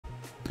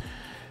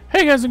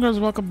Hey guys and girls,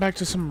 welcome back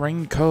to some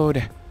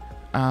Raincode,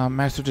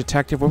 Master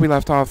Detective. Where we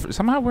left off,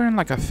 somehow we're in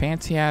like a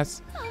fancy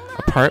ass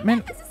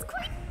apartment.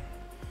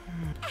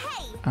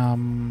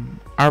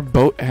 Our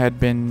boat had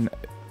been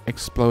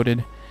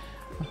exploded.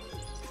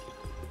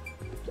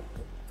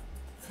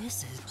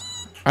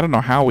 I don't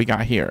know how we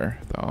got here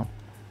though.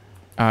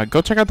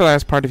 Go check out the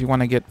last part if you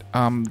want to get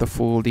the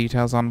full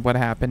details on what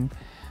happened.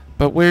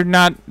 But we're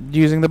not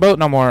using the boat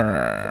no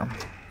more.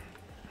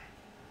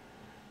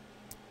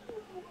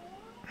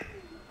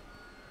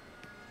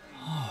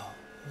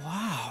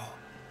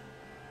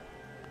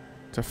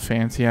 It's a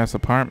fancy ass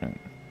apartment,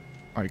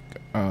 like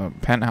a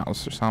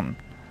penthouse or something.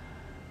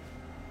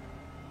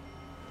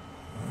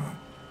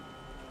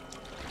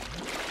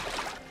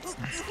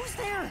 Who's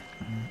there?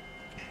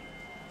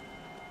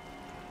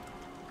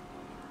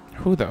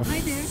 Who the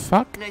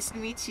fuck? Nice to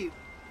meet you.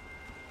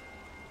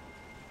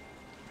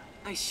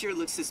 I sure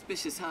look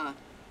suspicious, huh?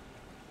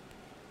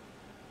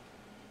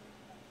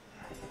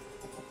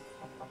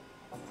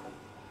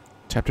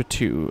 Chapter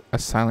 2: A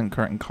silent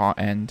curtain call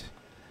end.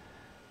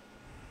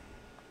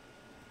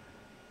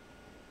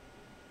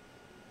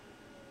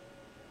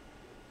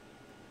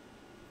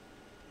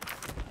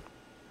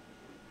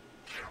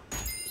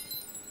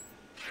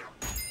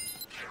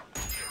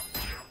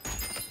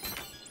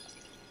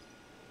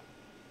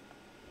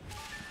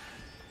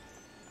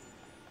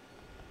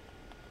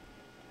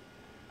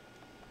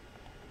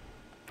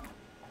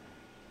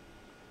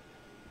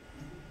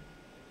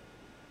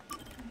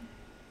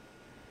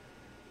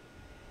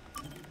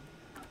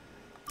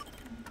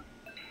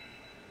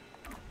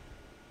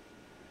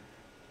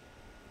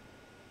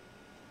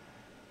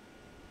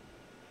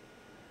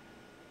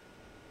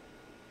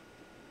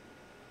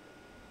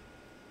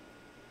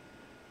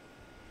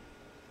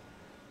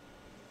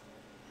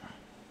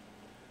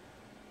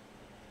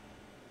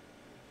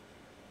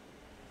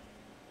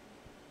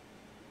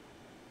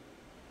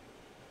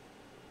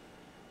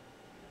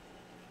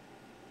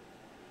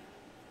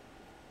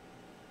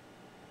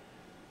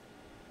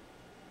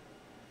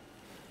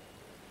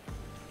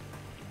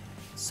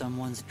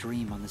 Someone's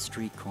dream on the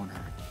street corner.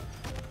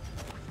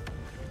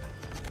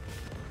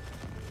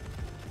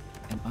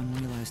 An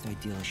unrealized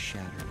ideal is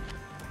shattered.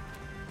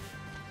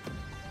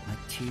 Like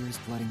tears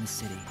flooding the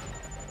city.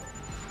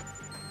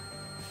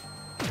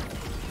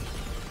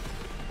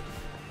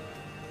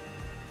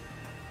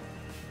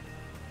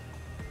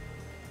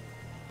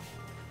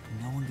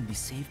 No one can be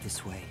saved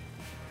this way.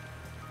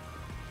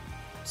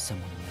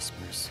 Someone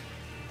whispers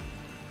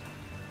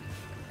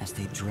as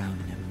they drown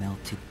in a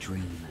melted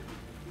dream.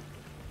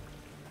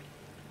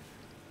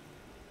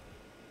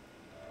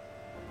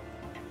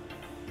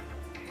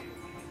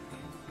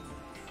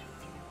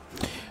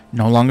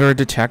 No longer a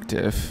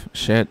detective.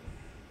 Shit.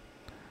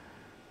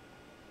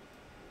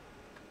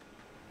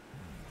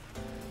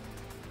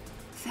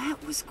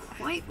 That was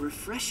quite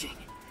refreshing.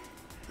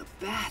 A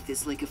bath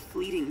is like a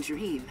fleeting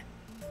dream.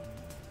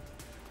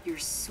 Your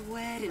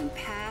sweat and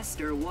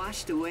past are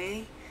washed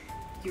away.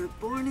 You're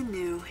born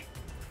anew.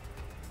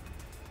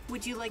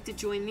 Would you like to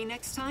join me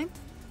next time?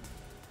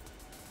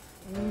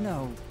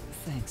 No,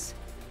 thanks.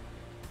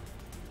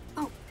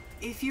 Oh,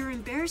 if you're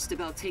embarrassed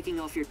about taking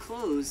off your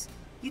clothes,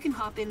 you can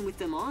hop in with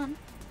them on.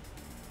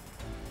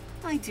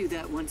 I do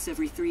that once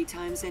every 3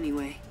 times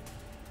anyway.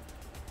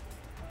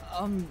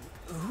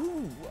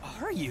 Who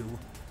are you?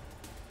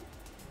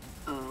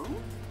 Oh?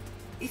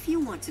 If you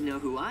want to know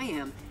who I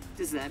am,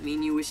 does that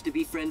mean you wish to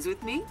be friends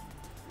with me?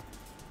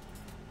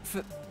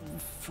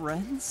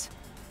 Friends?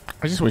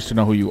 I just wish to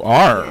know who you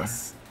are.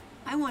 Yes,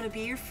 I want to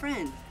be your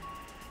friend.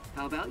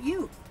 How about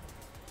you?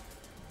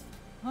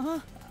 Huh?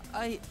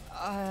 I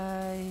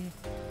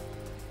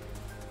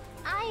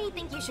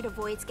think you should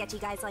avoid sketchy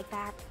guys like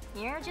that.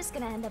 You're just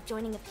gonna end up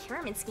joining a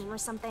pyramid scheme or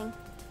something.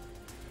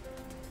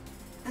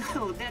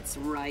 Oh, that's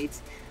right.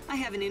 I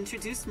haven't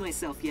introduced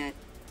myself yet.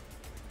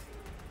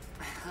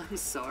 I'm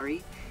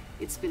sorry.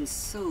 It's been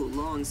so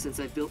long since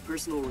I've built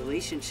personal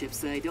relationships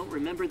that I don't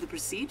remember the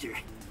procedure.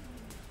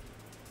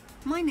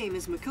 My name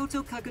is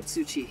Makoto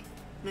Kagutsuchi.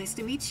 Nice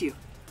to meet you.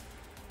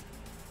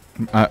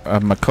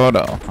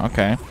 Makoto.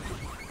 Okay.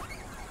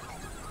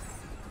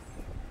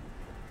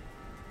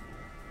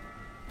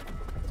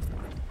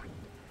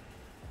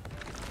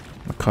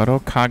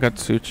 Makoto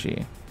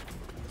Kagutsuchi.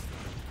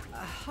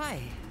 Hi,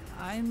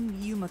 I'm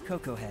Yuma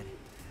Cocohead.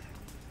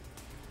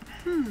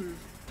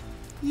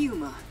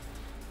 Yuma.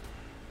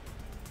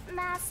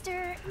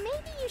 Master,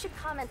 maybe you should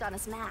comment on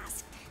his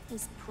mask.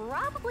 He's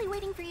probably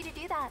waiting for you to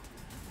do that.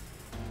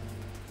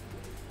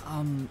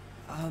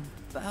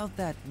 About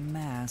that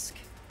mask.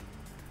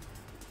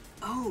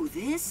 Oh,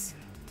 this?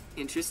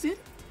 Interested?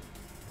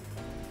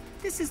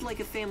 This is like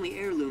a family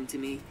heirloom to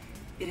me.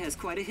 It has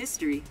quite a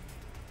history.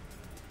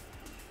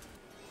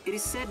 It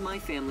is said my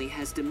family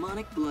has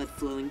demonic blood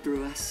flowing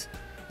through us.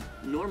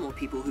 Normal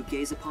people who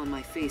gaze upon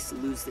my face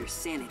lose their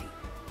sanity.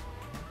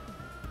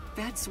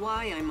 That's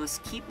why I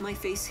must keep my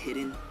face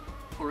hidden,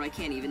 or I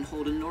can't even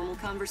hold a normal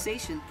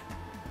conversation.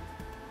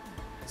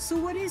 So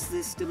what is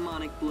this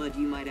demonic blood,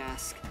 you might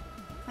ask?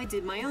 I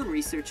did my own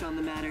research on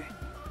the matter.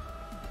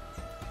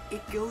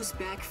 It goes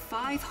back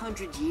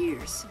 500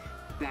 years.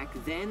 Back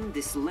then,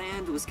 this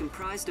land was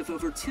comprised of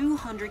over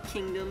 200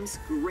 kingdoms,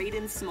 great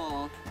and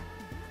small.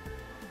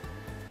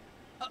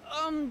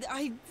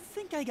 I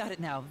think I got it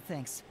now,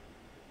 thanks.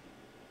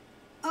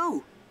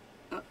 Oh,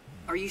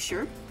 are you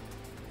sure?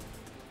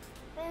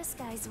 This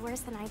guy's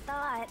worse than I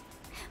thought.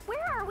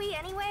 Where are we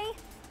anyway?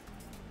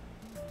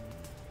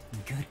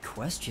 Good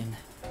question.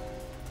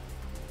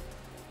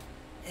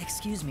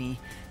 Excuse me,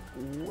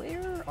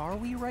 where are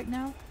we right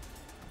now?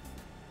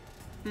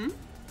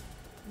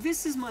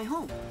 This is my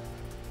home.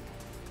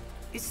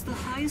 It's the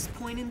highest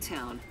point in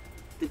town,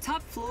 the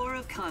top floor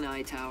of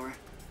Kanai Tower.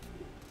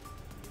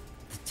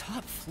 The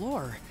top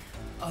floor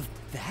of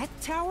that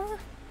tower?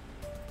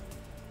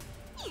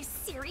 You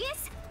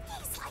serious?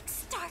 He's like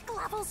Stark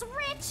levels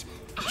rich.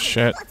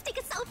 Shit. Let's take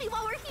a selfie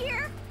while we're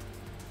here.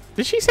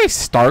 Did she say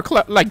Stark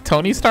like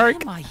Tony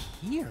Stark? Why am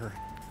I here?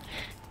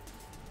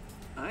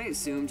 I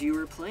assumed you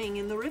were playing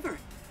in the river.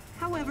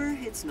 However,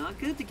 it's not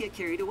good to get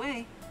carried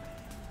away.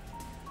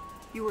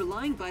 You were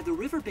lying by the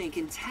riverbank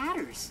in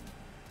tatters.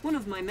 One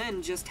of my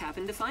men just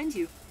happened to find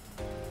you.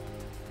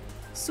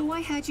 So I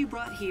had you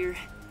brought here.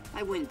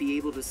 I wouldn't be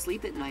able to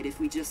sleep at night if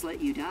we just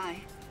let you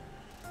die.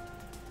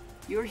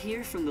 You're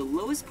here from the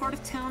lowest part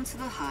of town to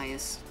the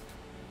highest.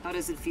 How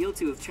does it feel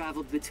to have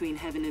traveled between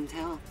heaven and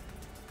hell?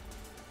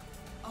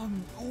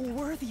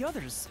 Where are the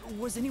others?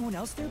 Was anyone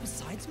else there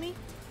besides me?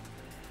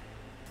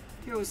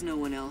 There was no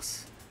one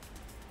else.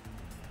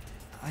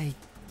 I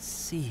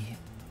see.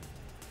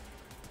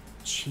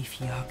 Chief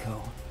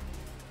Yako,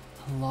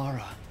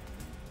 Lara,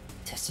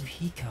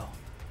 Tetsuhiko,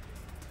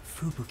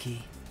 Fubuki,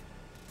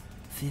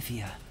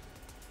 Vivia.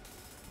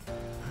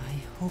 I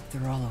hope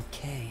they're all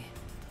okay.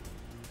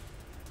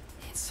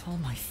 It's all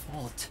my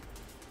fault.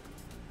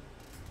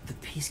 The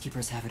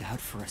Peacekeepers have it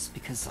out for us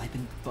because I've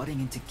been butting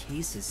into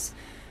cases,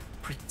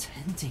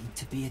 pretending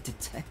to be a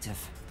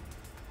detective.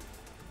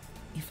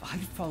 If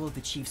I'd followed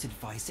the Chief's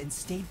advice and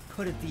stayed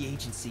put at the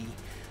agency,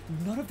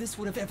 none of this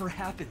would have ever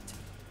happened.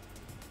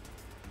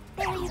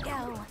 There you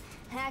go.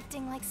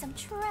 Acting like some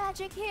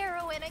tragic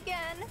heroine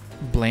again.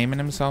 Blaming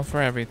himself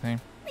for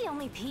everything. The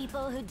only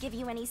people who'd give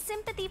you any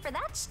sympathy for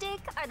that shtick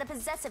are the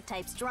possessive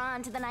types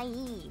drawn to the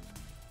naive.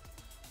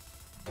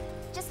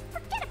 Just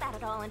forget about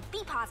it all and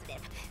be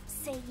positive.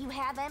 Say you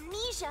have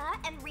amnesia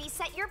and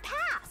reset your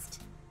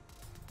past.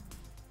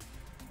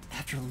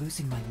 After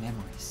losing my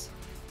memories,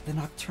 the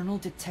Nocturnal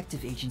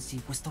Detective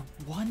Agency was the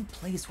one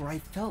place where I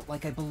felt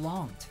like I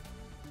belonged.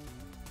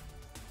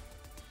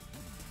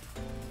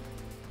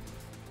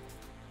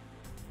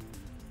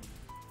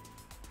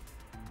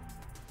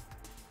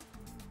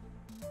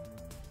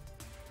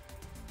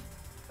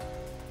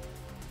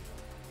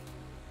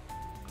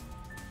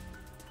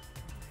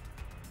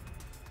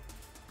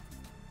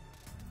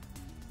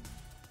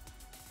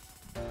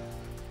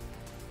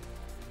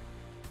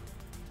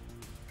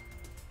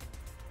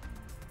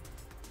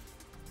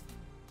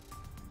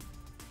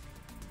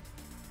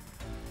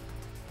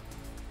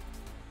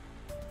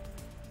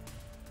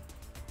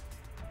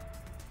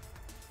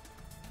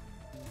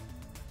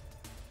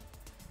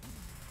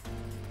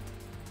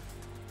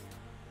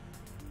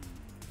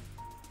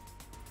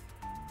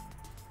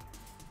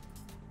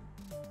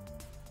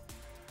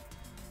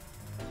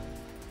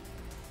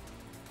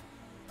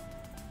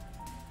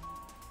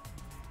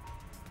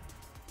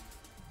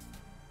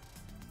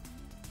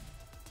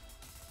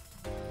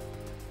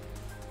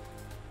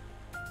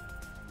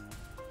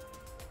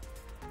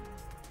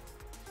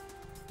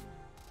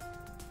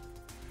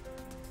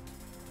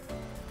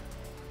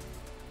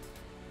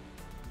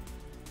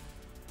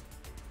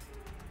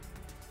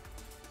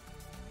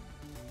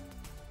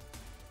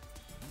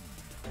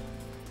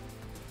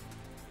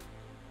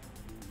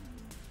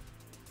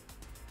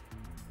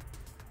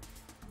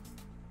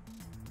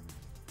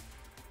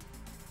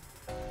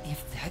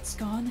 If that's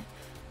gone,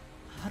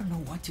 I don't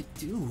know what to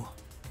do.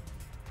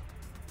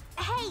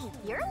 Hey,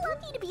 you're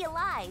lucky to be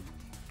alive.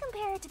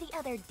 Compared to the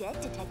other dead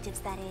detectives,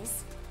 that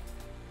is.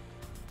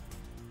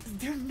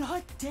 They're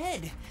not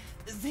dead.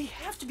 They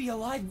have to be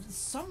alive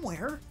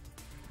somewhere.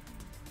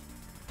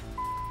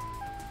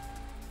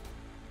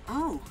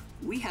 Oh,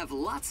 we have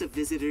lots of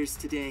visitors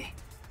today.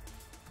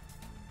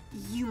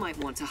 You might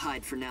want to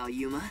hide for now,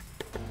 Yuma.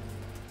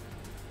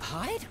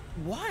 Hide?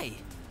 Why?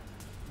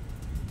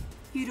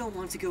 You don't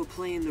want to go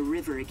play in the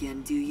river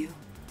again, do you?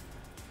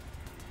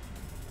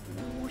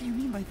 What do you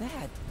mean by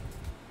that?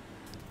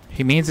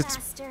 He means it's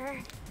Master,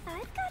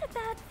 I've got a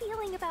bad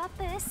feeling about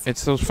this.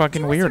 it's those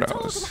fucking Do as you're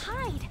told and weirdos.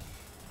 hide.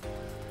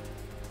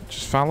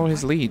 Just follow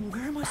his lead.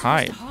 Where am I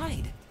Hide. supposed to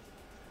hide?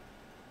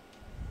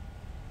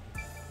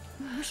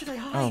 Where should I Oh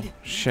hide?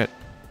 shit.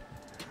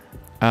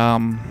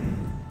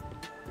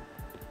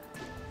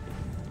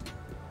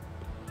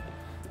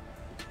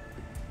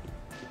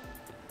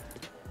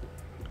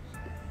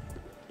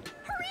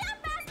 Hurry up,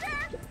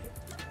 Master!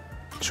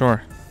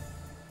 Sure.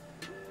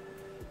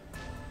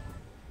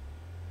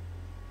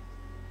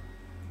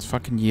 It's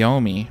fucking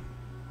Yomi.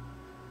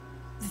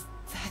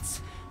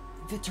 That's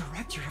the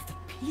director of the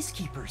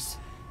Peacekeepers,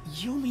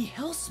 Yumi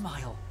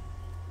Hellsmile.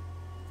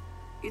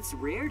 It's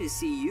rare to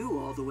see you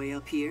all the way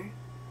up here.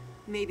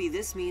 Maybe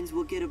this means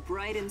we'll get a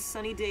bright and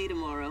sunny day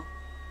tomorrow.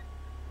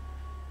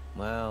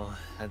 Well,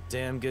 a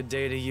damn good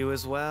day to you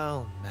as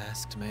well,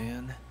 masked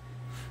man.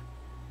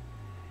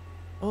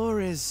 Or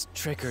is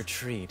trick or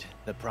treat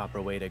the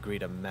proper way to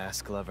greet a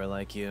mask lover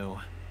like you?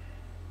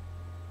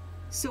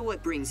 So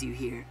what brings you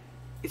here?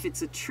 If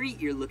it's a treat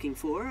you're looking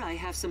for, I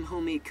have some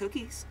homemade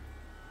cookies.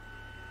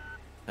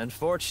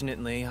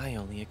 Unfortunately, I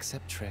only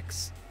accept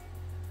tricks.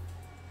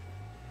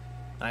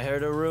 I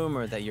heard a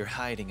rumor that you're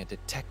hiding a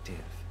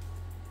detective.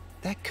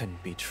 That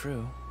couldn't be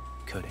true,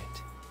 could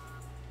it?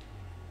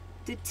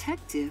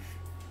 Detective?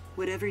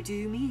 Whatever do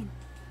you mean?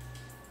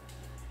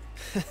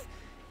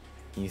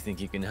 You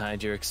think you can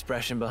hide your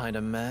expression behind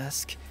a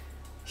mask?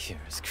 You're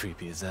as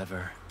creepy as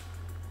ever.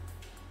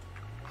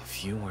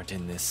 If you weren't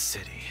in this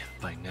city,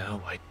 by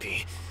now I'd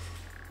be...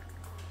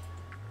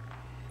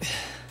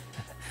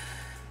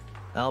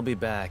 I'll be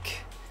back.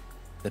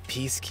 The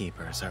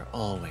peacekeepers are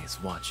always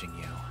watching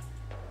you.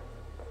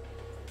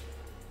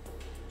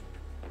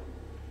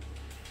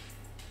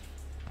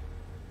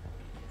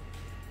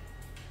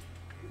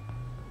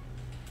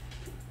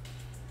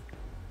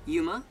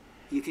 Yuma,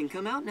 you can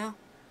come out now.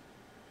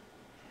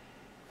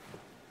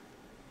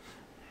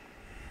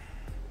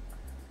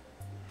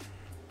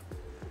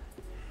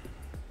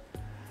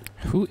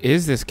 Who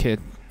is this kid?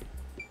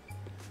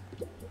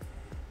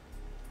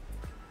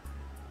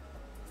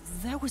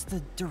 That was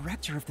the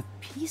director of the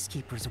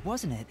Peacekeepers,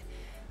 wasn't it?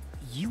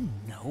 You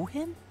know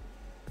him?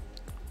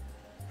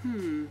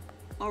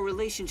 Our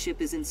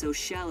relationship isn't so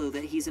shallow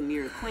that he's a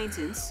mere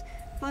acquaintance,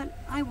 but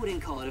I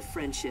wouldn't call it a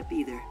friendship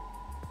either.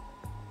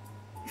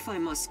 If I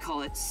must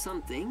call it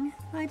something,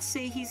 I'd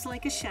say he's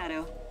like a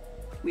shadow.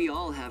 We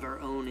all have our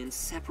own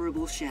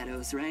inseparable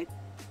shadows, right?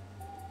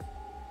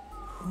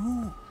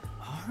 Who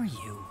are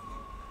you?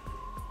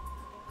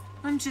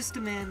 I'm just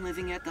a man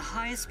living at the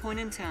highest point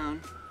in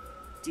town.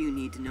 Do you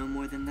need to know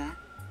more than that?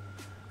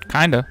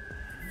 Kinda.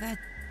 That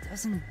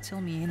doesn't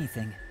tell me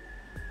anything.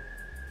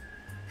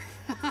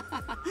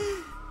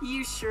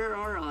 You sure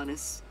are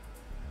honest.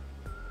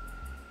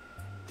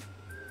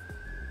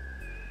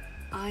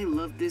 I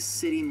love this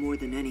city more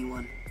than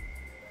anyone.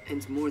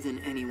 And more than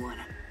anyone,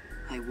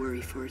 I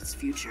worry for its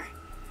future.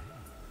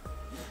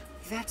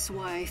 That's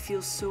why I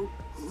feel so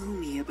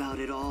gloomy about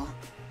it all.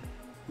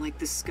 Like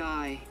the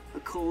sky, a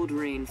cold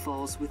rain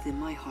falls within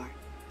my heart.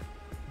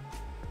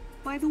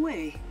 By the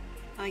way,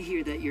 I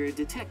hear that you're a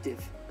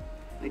detective.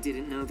 I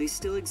didn't know they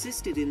still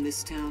existed in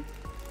this town.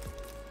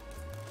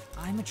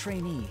 I'm a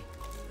trainee.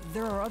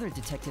 There are other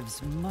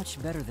detectives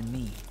much better than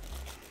me.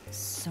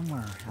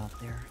 Somewhere out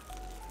there.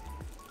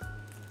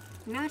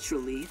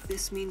 Naturally,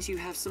 this means you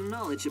have some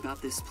knowledge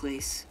about this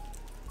place.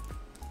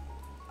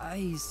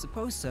 I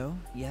suppose so,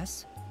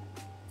 yes.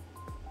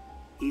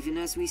 Even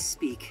as we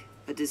speak,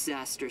 a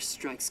disaster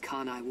strikes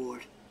Kanai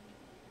Ward.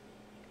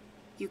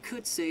 You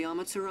could say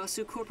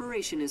Amaterasu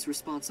Corporation is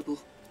responsible.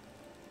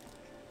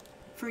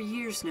 For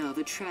years now,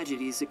 the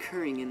tragedies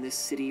occurring in this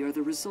city are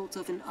the result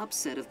of an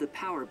upset of the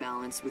power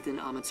balance within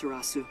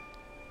Amaterasu.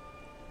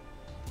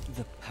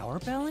 The power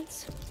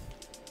balance?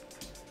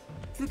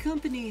 The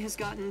company has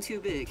gotten too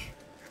big.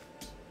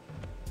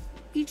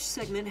 Each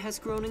segment has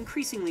grown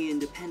increasingly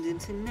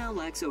independent and now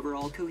lacks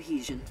overall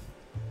cohesion.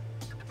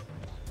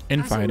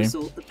 Infighting. As a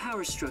result, the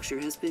power structure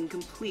has been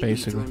completely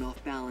thrown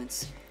off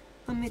balance.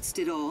 Amidst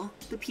it all,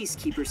 the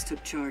Peacekeepers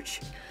took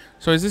charge.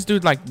 So is this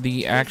dude like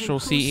the actual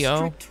They CEO?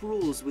 imposed strict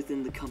rules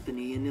within the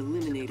company and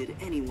eliminated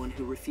anyone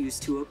who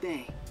refused to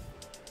obey.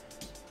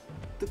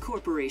 The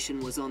corporation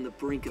was on the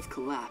brink of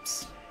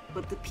collapse,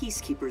 but the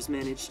Peacekeepers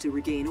managed to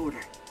regain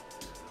order.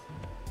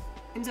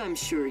 And I'm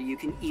sure you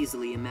can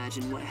easily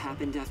imagine what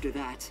happened after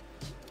that,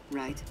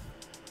 right?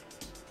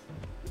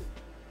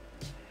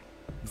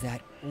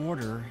 That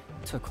order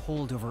took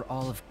hold over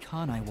all of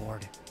Kanai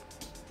Ward.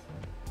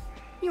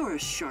 You're a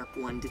sharp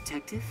one,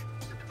 Detective.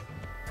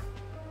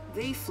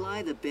 They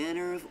fly the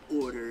banner of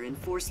order and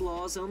force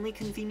laws only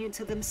convenient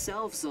to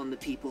themselves on the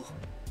people.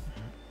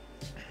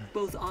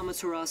 Both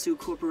Amaterasu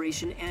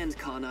Corporation and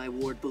Kanai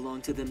Ward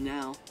belong to them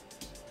now.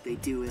 They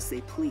do as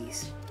they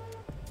please.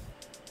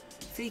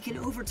 They can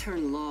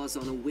overturn laws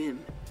on a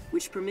whim,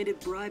 which permitted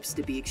bribes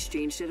to be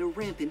exchanged at a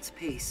rampant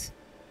pace.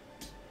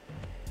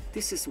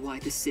 This is why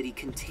the city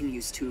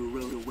continues to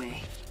erode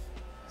away.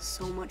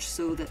 So much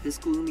so that this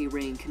gloomy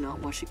rain cannot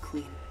wash it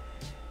clean.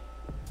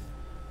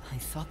 I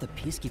thought the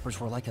Peacekeepers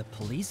were like a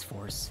police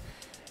force,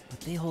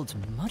 but they hold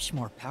much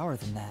more power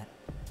than that.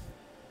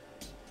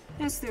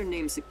 As their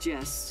name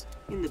suggests,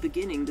 in the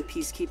beginning the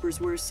Peacekeepers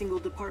were a single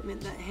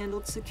department that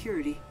handled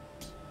security.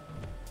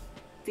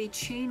 They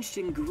changed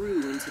and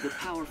grew into the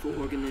powerful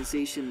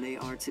organization they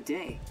are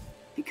today,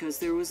 because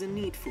there was a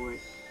need for it.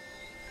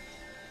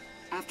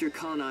 After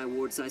Kanai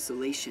Ward's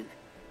isolation,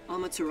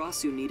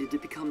 Amaterasu needed to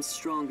become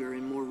stronger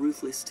and more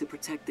ruthless to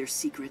protect their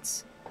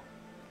secrets.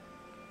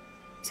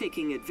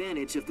 Taking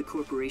advantage of the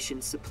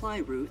corporation's supply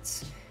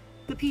routes,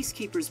 the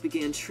Peacekeepers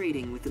began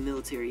trading with the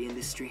military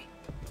industry.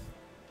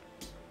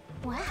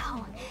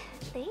 Wow,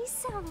 They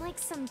sound like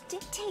some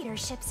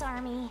dictatorship's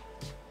army.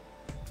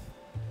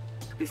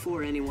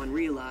 Before anyone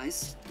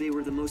realized, they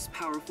were the most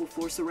powerful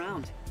force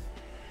around.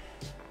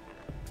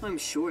 I'm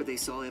sure they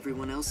saw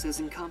everyone else as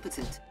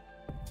incompetent.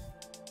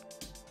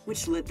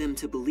 Which led them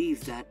to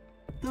believe that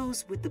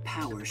those with the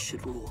power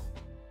should rule.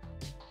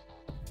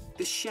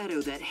 The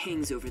shadow that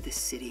hangs over this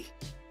city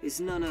is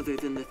none other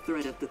than the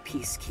threat of the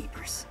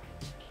Peacekeepers.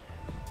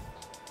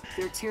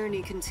 Their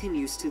tyranny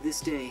continues to this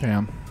day.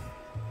 Damn.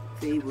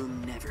 They will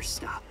never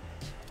stop,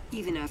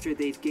 even after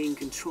they've gained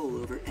control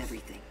over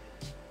everything.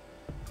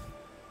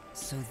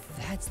 So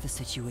that's the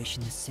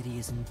situation the city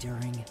is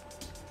enduring.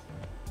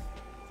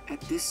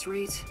 At this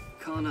rate,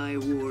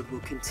 Kanai Ward will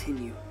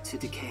continue to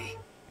decay.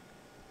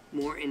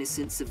 More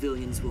innocent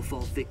civilians will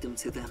fall victim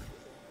to them.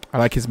 I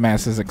like his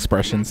mass's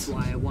expressions.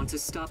 That's why I want to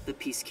stop the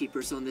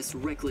Peacekeepers on this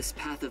reckless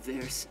path of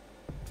theirs.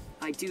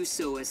 I do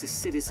so as a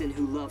citizen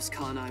who loves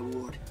Kanai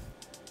Ward.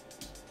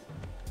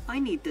 I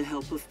need the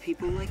help of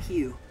people like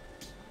you.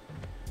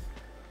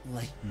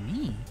 Like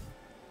me?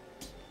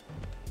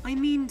 I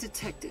mean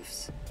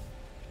detectives.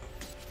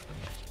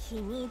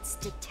 He needs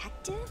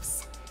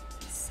detectives?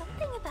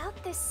 Something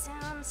about this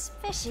sounds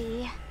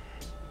fishy.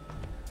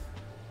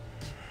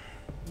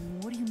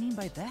 What do you mean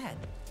by that?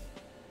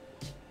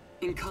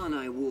 In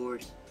Kanai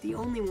Ward, the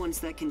only ones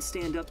that can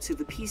stand up to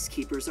the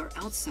Peacekeepers are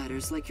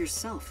outsiders like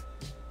yourself.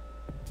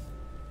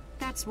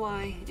 That's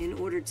why, in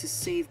order to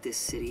save this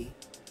city,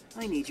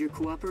 I need your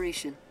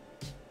cooperation.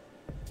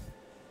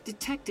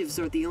 Detectives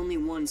are the only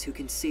ones who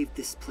can save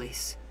this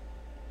place.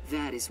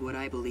 That is what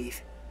I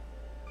believe.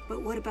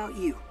 But what about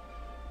you?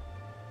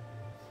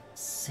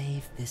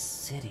 Save this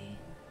city.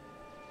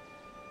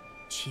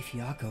 Chief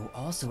Yako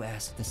also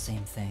asked the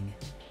same thing.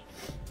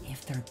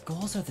 If their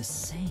goals are the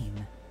same...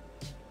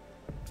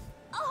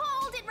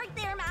 Hold it right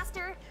there,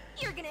 Master!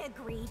 You're gonna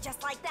agree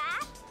just like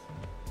that?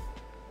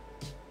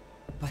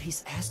 But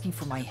he's asking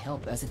for my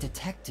help as a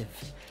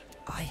detective.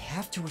 I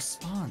have to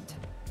respond.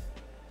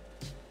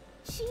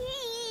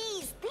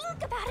 Jeez,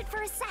 think about it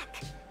for a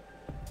sec.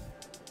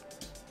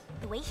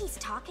 The way he's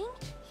talking,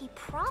 he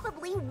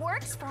probably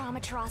works for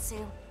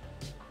Amaterasu.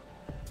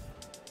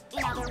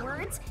 In other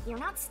words, you're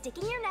not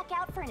sticking your neck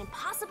out for an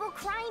impossible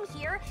crime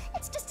here.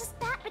 It's just a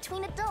spat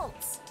between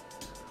adults.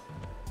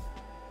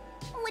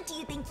 What do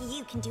you think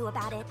you can do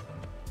about it?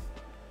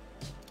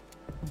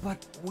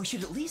 But we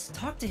should at least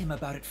talk to him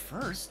about it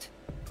first.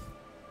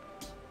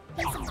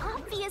 He's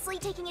obviously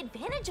taking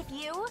advantage of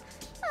you.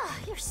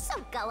 You're so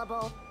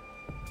gullible.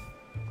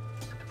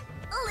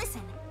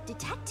 Listen,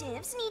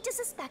 detectives need to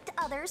suspect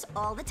others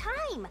all the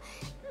time.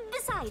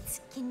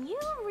 Besides, can you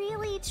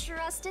really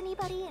trust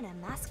anybody in a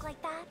mask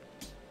like that?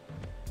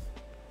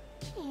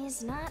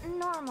 He's not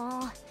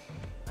normal.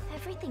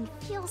 Everything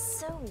feels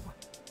so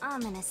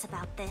ominous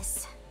about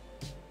this.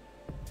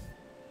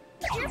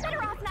 You're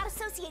better off not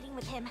associating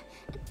with him.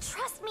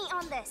 Trust me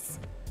on this.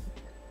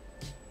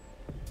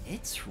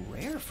 It's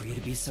rare for you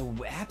to be so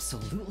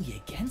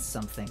absolutely against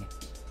something.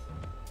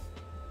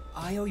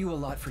 I owe you a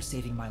lot for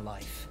saving my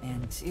life,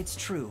 and it's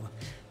true.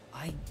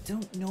 I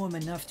don't know him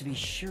enough to be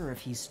sure if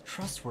he's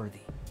trustworthy.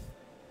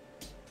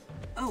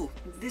 Oh,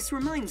 this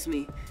reminds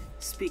me.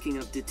 Speaking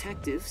of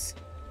detectives,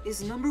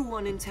 is number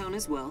 1 in town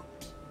as well?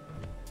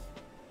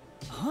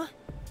 Huh?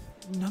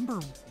 Number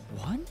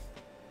 1?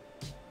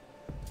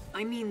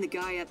 I mean the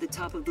guy at the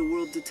top of the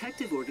World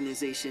Detective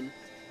Organization.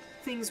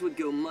 Things would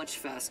go much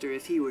faster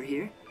if he were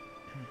here.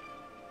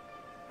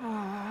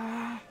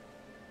 Oh,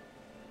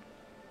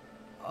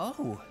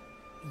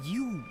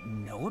 you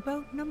know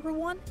about number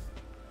 1?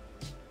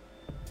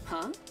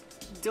 Huh?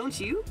 Don't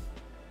you?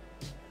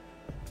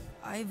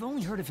 I've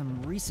only heard of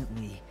him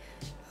recently.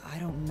 I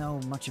don't know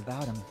much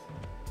about him.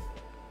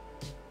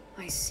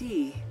 I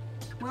see.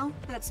 Well,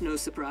 that's no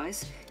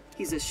surprise.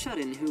 He's a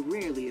shut-in who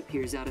rarely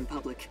appears out in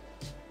public.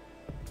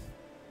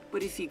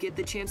 But if you get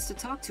the chance to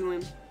talk to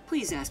him,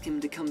 please ask him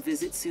to come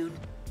visit soon.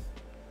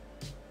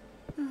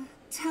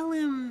 Tell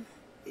him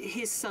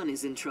his son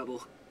is in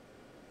trouble.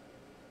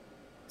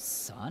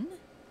 Son?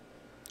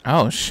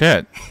 Oh,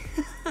 shit.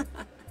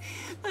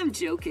 I'm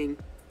joking.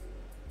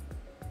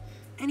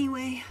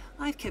 Anyway,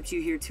 I've kept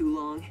you here too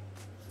long.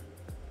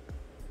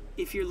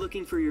 If you're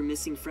looking for your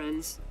missing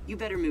friends, you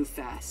better move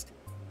fast.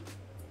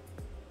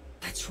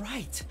 That's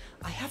right.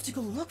 I have to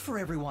go look for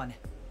everyone.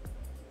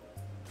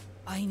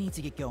 I need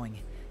to get going.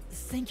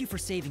 Thank you for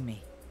saving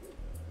me.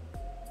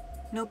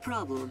 No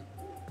problem.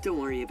 Don't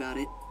worry about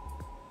it.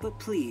 But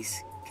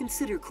please,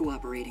 consider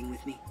cooperating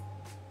with me.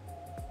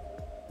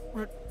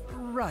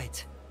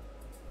 Right.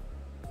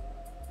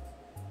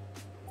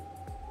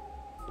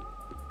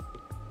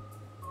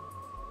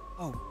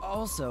 Oh,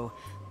 also,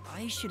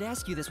 I should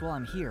ask you this while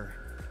I'm here.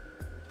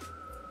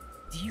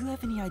 Do you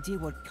have any idea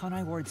what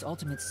Kanai Ward's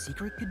ultimate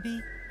secret could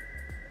be?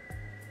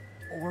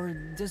 Or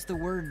does the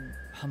word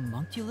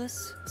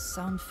homunculus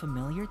sound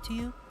familiar to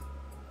you?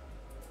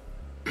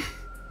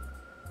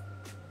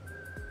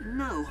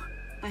 No,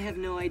 I have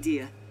no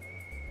idea.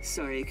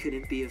 Sorry I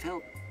couldn't be of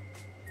help.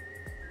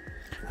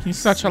 He's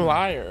such a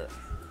liar.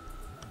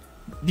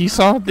 You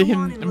saw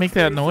him make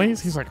that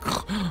noise? He's like...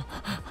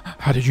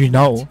 How did you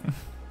know?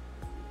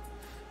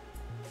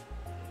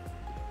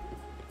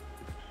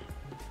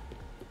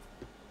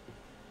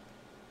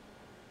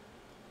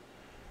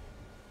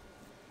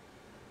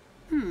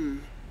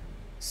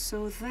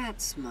 So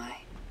that's my...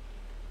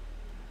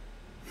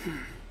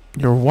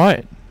 You're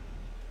what?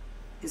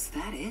 Is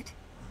that it?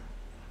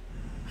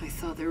 I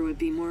thought there would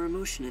be more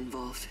emotion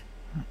involved.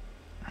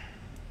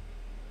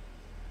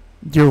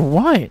 You're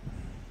what?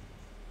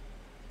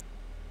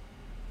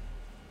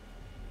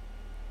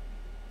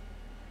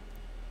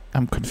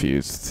 I'm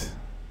confused.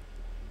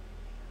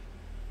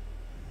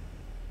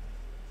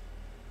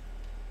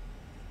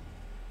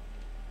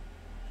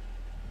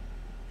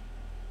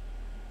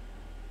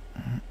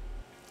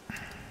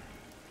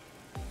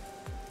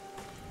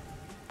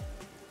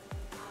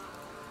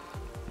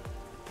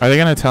 Are they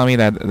gonna tell me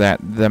that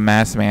the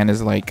masked man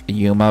is like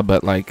Yuma,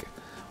 but like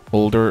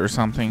older or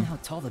something? You know how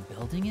tall the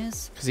building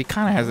is? Because he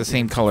kind of has the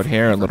same colored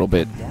hair a little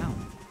bit.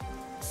 Down.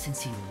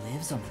 Since he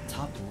lives on the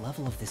top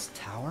level of this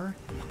tower,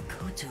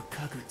 Makoto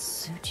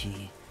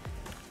Kagutsuchi.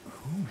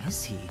 Who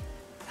is he?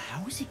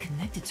 How is he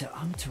connected to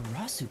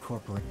Amaterasu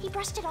Corporation? He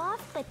brushed it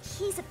off, but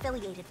he's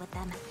affiliated with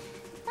them.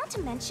 Not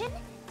to mention,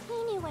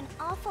 he knew an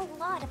awful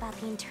lot about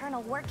the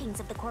internal workings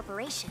of the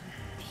corporation.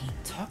 He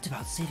talked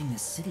about saving the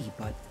city,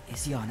 but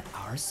is he on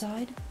our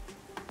side?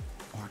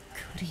 Or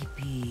could he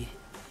be...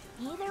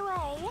 Either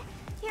way,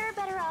 you're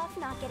better off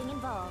not getting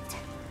involved.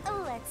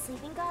 Let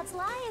sleeping gods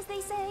lie, as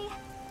they say.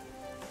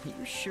 Are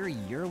you sure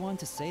you're one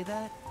to say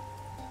that?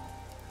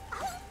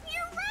 Oh,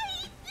 you're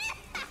right!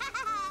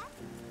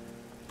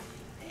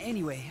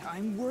 Anyway,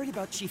 I'm worried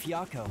about Chief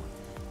Yako.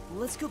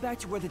 Let's go back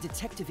to where the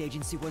detective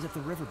agency was at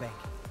the riverbank.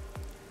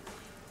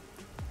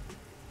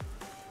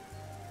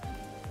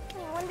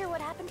 I wonder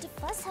what happened to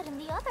Fuzzhead and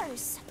the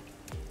others.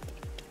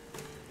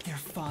 They're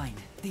fine.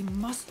 They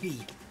must be.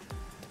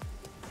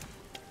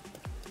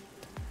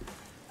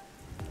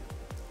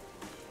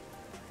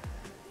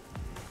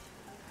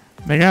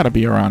 They gotta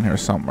be around here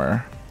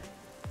somewhere.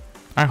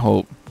 I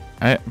hope.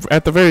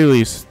 At the very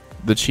least,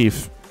 the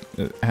chief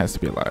has to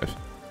be alive.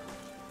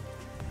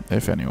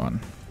 If anyone.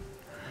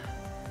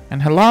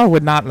 And Hilara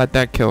would not let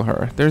that kill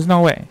her. There's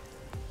no way.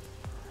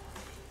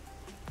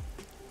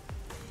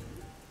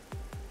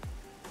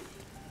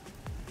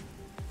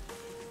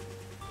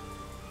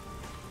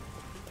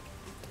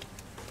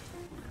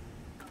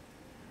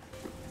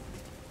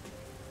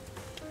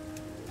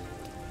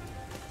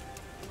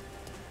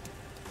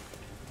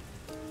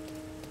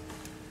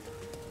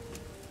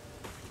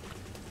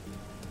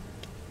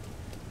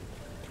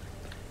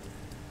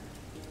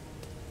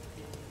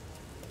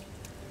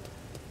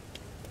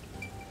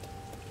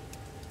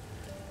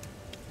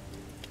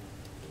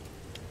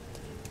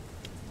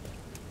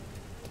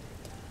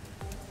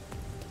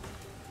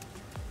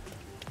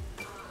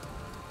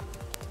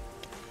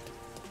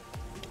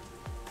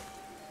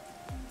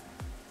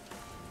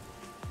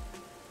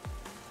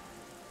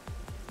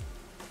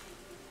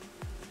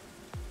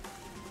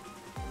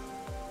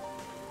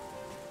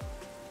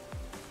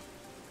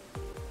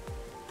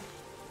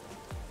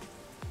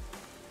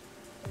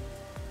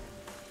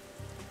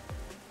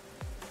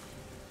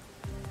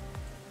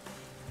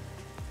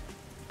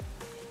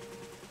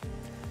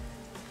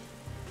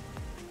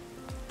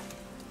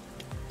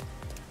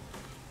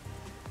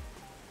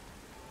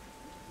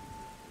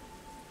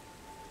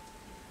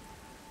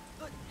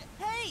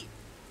 Hey!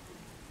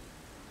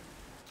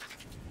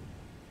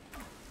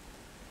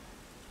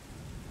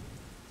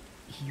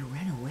 He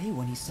ran away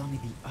when he saw me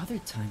the other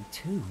time,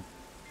 too.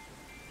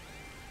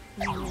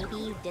 Maybe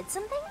you did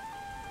something?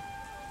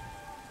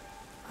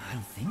 I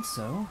don't think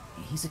so.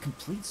 He's a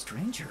complete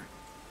stranger.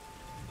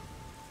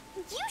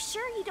 You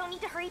sure you don't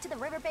need to hurry to the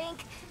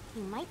riverbank?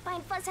 You might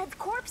find Fuzzhead's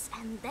corpse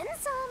and then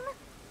some.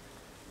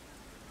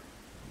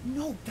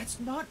 No, that's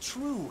not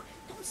true.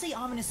 Don't say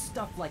ominous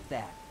stuff like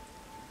that.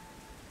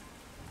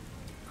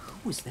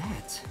 Who was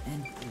that?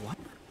 And why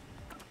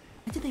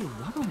did they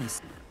run on me?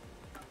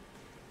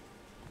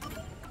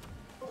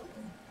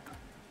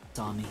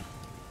 Saw me.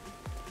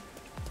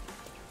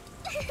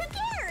 Who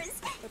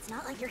cares? It's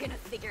not like you're gonna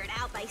figure it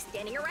out by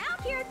standing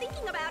around here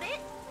thinking about it.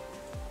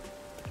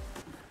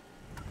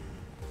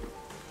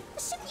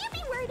 Shouldn't you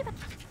be worried about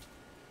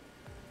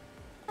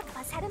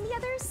Fuzzhead and the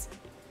others?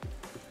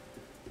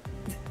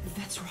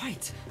 That's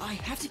right. I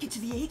have to get to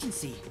the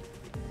agency.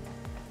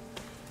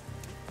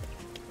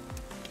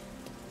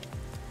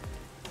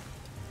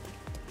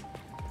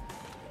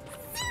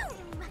 Zoom!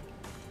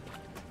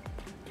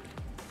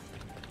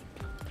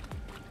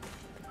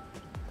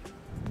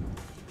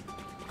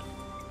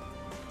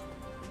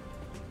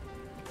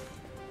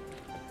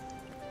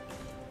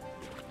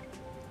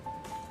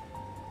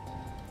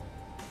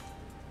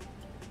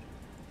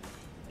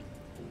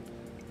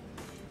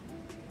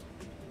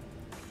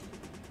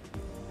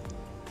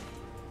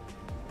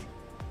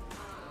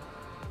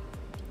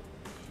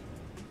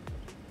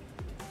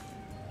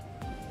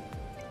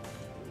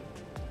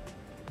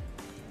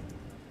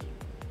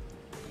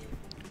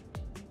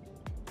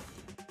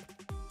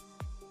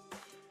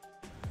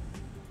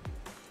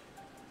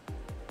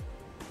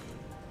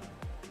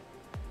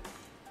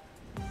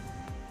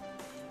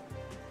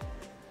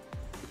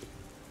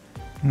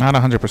 Not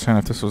 100%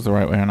 if this was the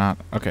right way or not.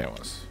 Okay, it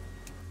was.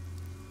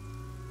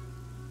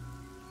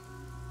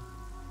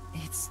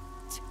 It's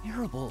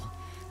terrible.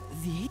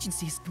 The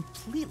agency is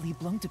completely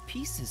blown to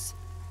pieces.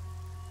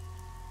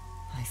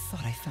 I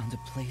thought I found a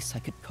place I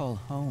could call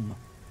home.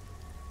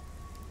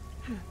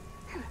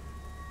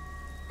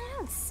 I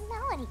don't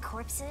smell any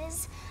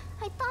corpses.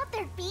 I thought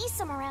there'd be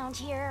some around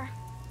here.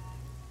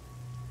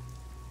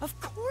 Of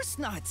course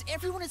not!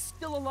 Everyone is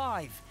still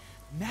alive!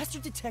 Master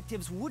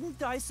detectives wouldn't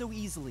die so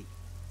easily.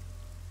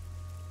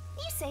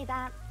 You say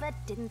that, but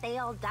didn't they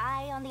all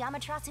die on the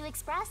Amaterasu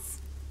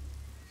Express?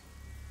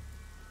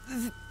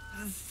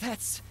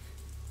 That's...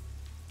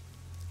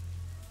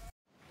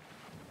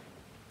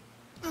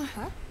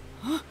 Huh?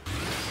 Huh?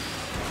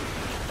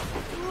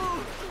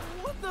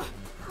 What the...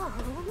 Oh,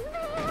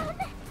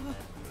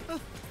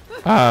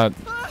 man!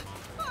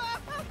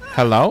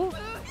 Hello?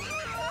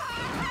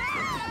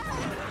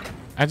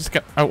 I just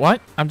got...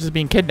 what? I'm just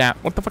being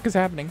kidnapped. What the fuck is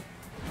happening?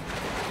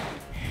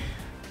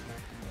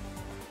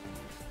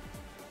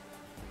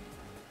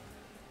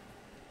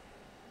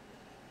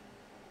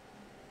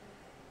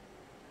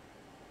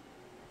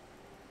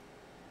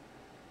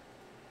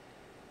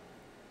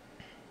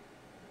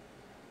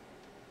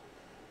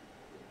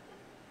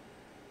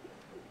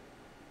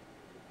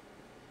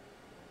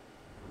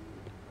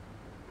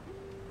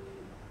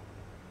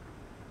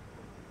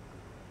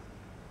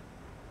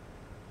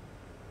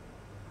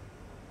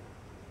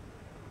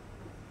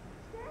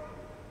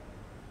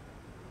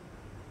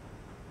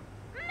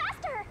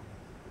 Master!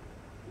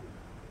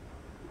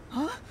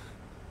 Huh?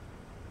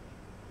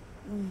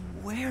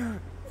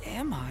 Where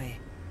am I?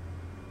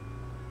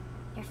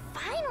 You're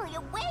finally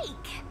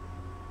awake!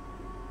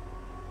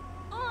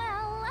 Well,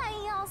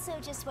 I also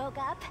just woke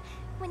up.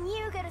 When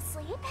you go to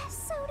sleep,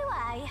 so do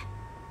I.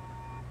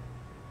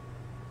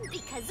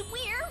 Because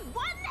we're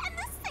one and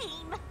the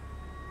same!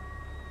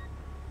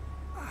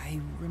 I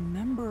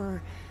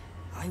remember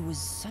I was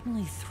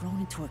suddenly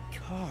thrown into a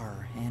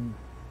car and...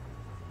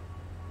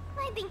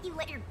 I think you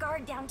let your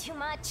guard down too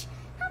much.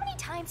 How many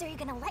times are you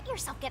gonna let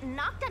yourself get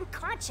knocked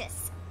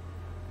unconscious?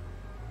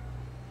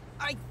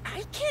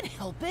 I can't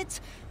help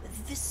it.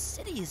 This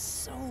city is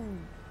so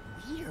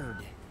weird.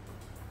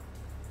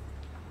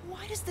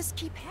 Why does this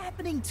keep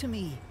happening to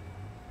me?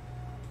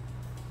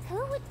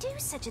 Who would do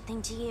such a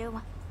thing to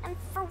you? And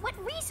for what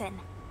reason?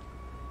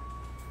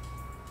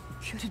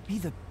 Could it be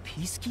the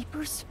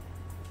Peacekeepers?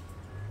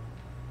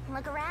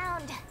 Look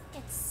around.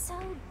 It's so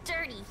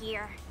dirty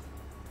here.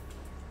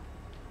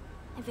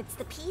 If it's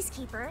the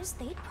Peacekeepers,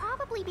 they'd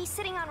probably be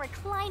sitting on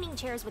reclining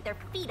chairs with their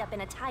feet up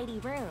in a tidy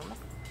room.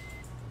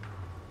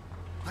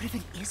 But if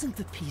it isn't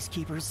the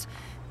Peacekeepers,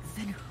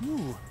 then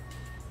who?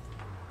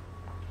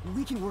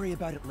 We can worry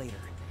about it later.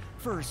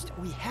 First,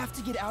 we have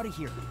to get out of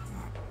here.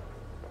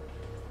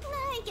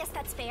 I guess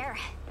that's fair.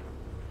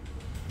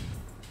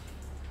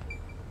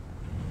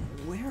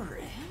 Where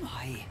am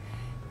I?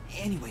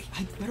 Anyway,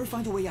 I better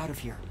find a way out of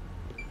here.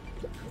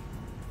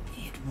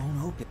 It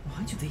won't open.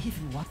 Why do they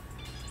even want...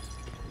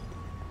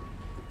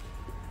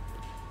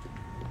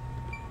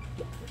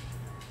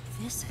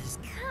 This is...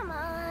 Come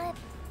on.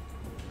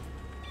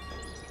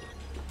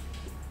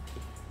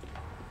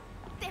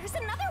 There's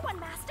another one,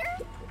 Master.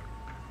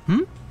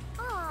 Hmm?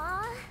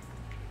 Aww.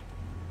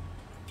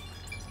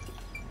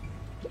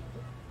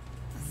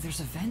 There's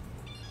a vent.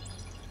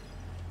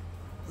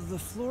 The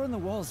floor and the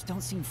walls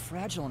don't seem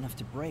fragile enough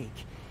to break.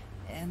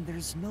 And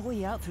there's no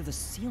way out through the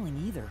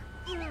ceiling either.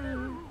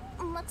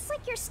 Looks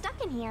like you're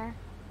stuck in here.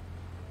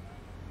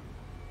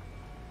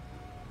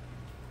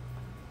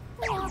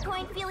 No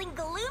point feeling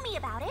gloomy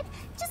about it.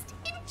 Just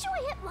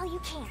enjoy it while you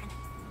can.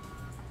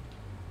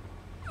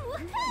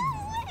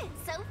 Woohoo!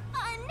 It's so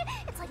fun!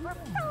 It's like we're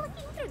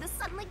frolicking through the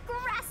sun like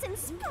grass in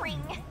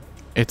spring.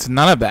 It's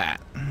none of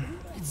that.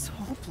 It's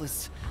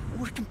hopeless.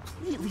 We're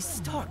completely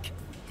stuck.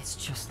 It's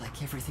just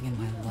like everything in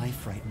my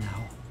life right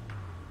now.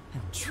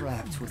 I'm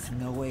trapped with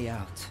no way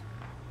out.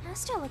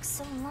 Master looks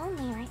so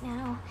lonely right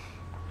now.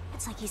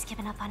 It's like he's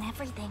given up on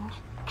everything.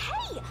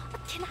 Hey!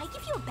 Can I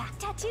give you a back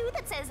tattoo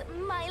that says,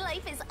 "My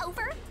life is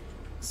over"?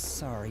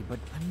 Sorry, but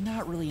I'm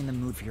not really in the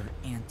mood for your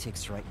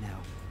antics right now.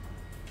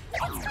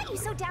 What's got you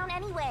so down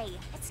anyway?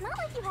 It's not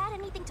like you had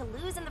anything to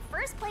lose in the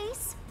first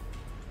place.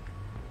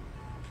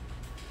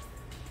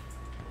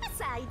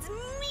 Besides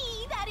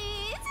me, that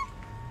is.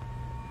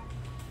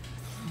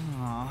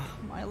 Aw,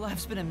 my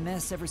life's been a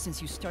mess ever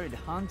since you started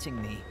haunting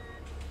me.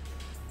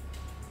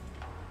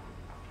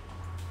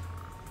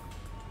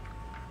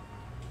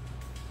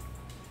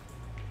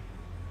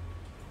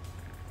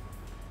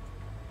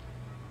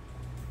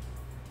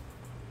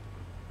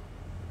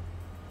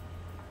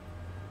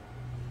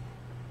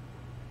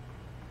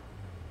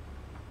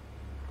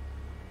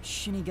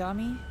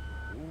 Shinigami,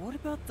 what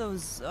about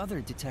those other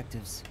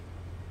detectives?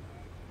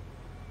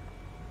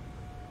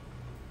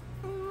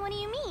 What do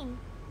you mean?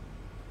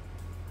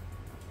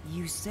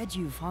 You said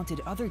you've haunted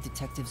other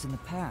detectives in the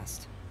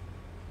past.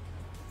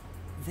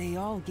 They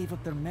all gave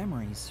up their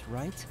memories,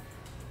 right?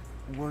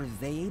 Were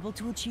they able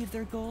to achieve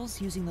their goals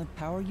using the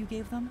power you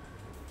gave them?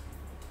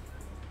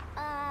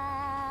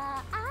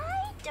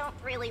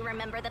 really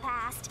remember the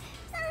past.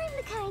 I'm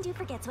the kind who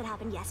forgets what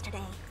happened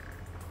yesterday.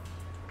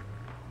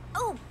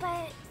 Oh,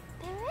 but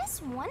there is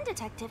one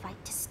detective I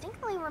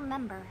distinctly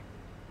remember.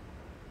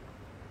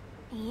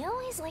 He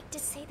always liked to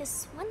say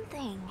this one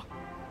thing.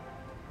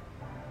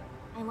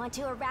 I want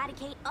to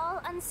eradicate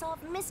all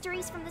unsolved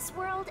mysteries from this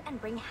world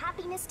and bring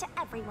happiness to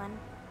everyone.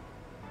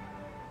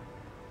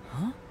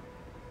 Huh?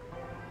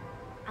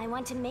 I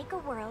want to make a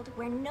world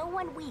where no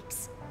one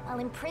weeps while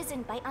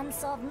imprisoned by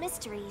unsolved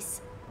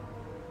mysteries.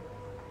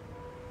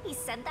 He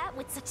said that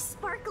with such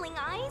sparkling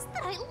eyes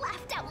that I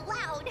laughed out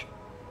loud.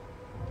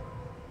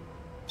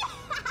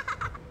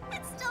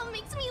 It still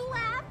makes me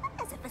laugh,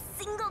 as if a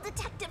single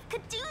detective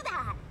could do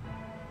that.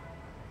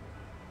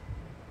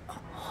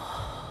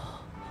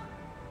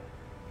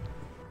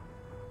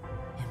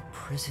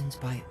 Imprisoned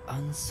by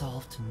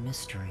unsolved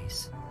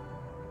mysteries.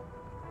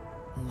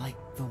 Like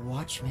the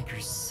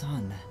Watchmaker's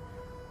son,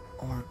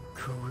 or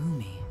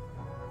Kurumi.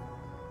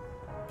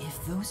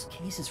 If those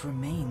cases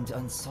remained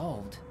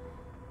unsolved,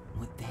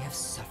 would they have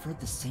suffered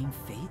the same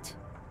fate?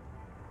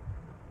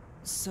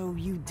 So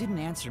you didn't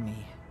answer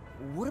me.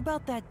 What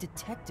about that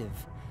detective?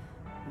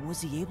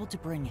 Was he able to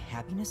bring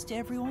happiness to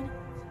everyone?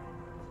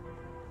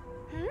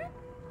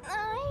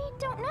 I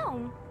don't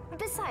know.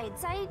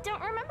 Besides, I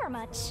don't remember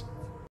much.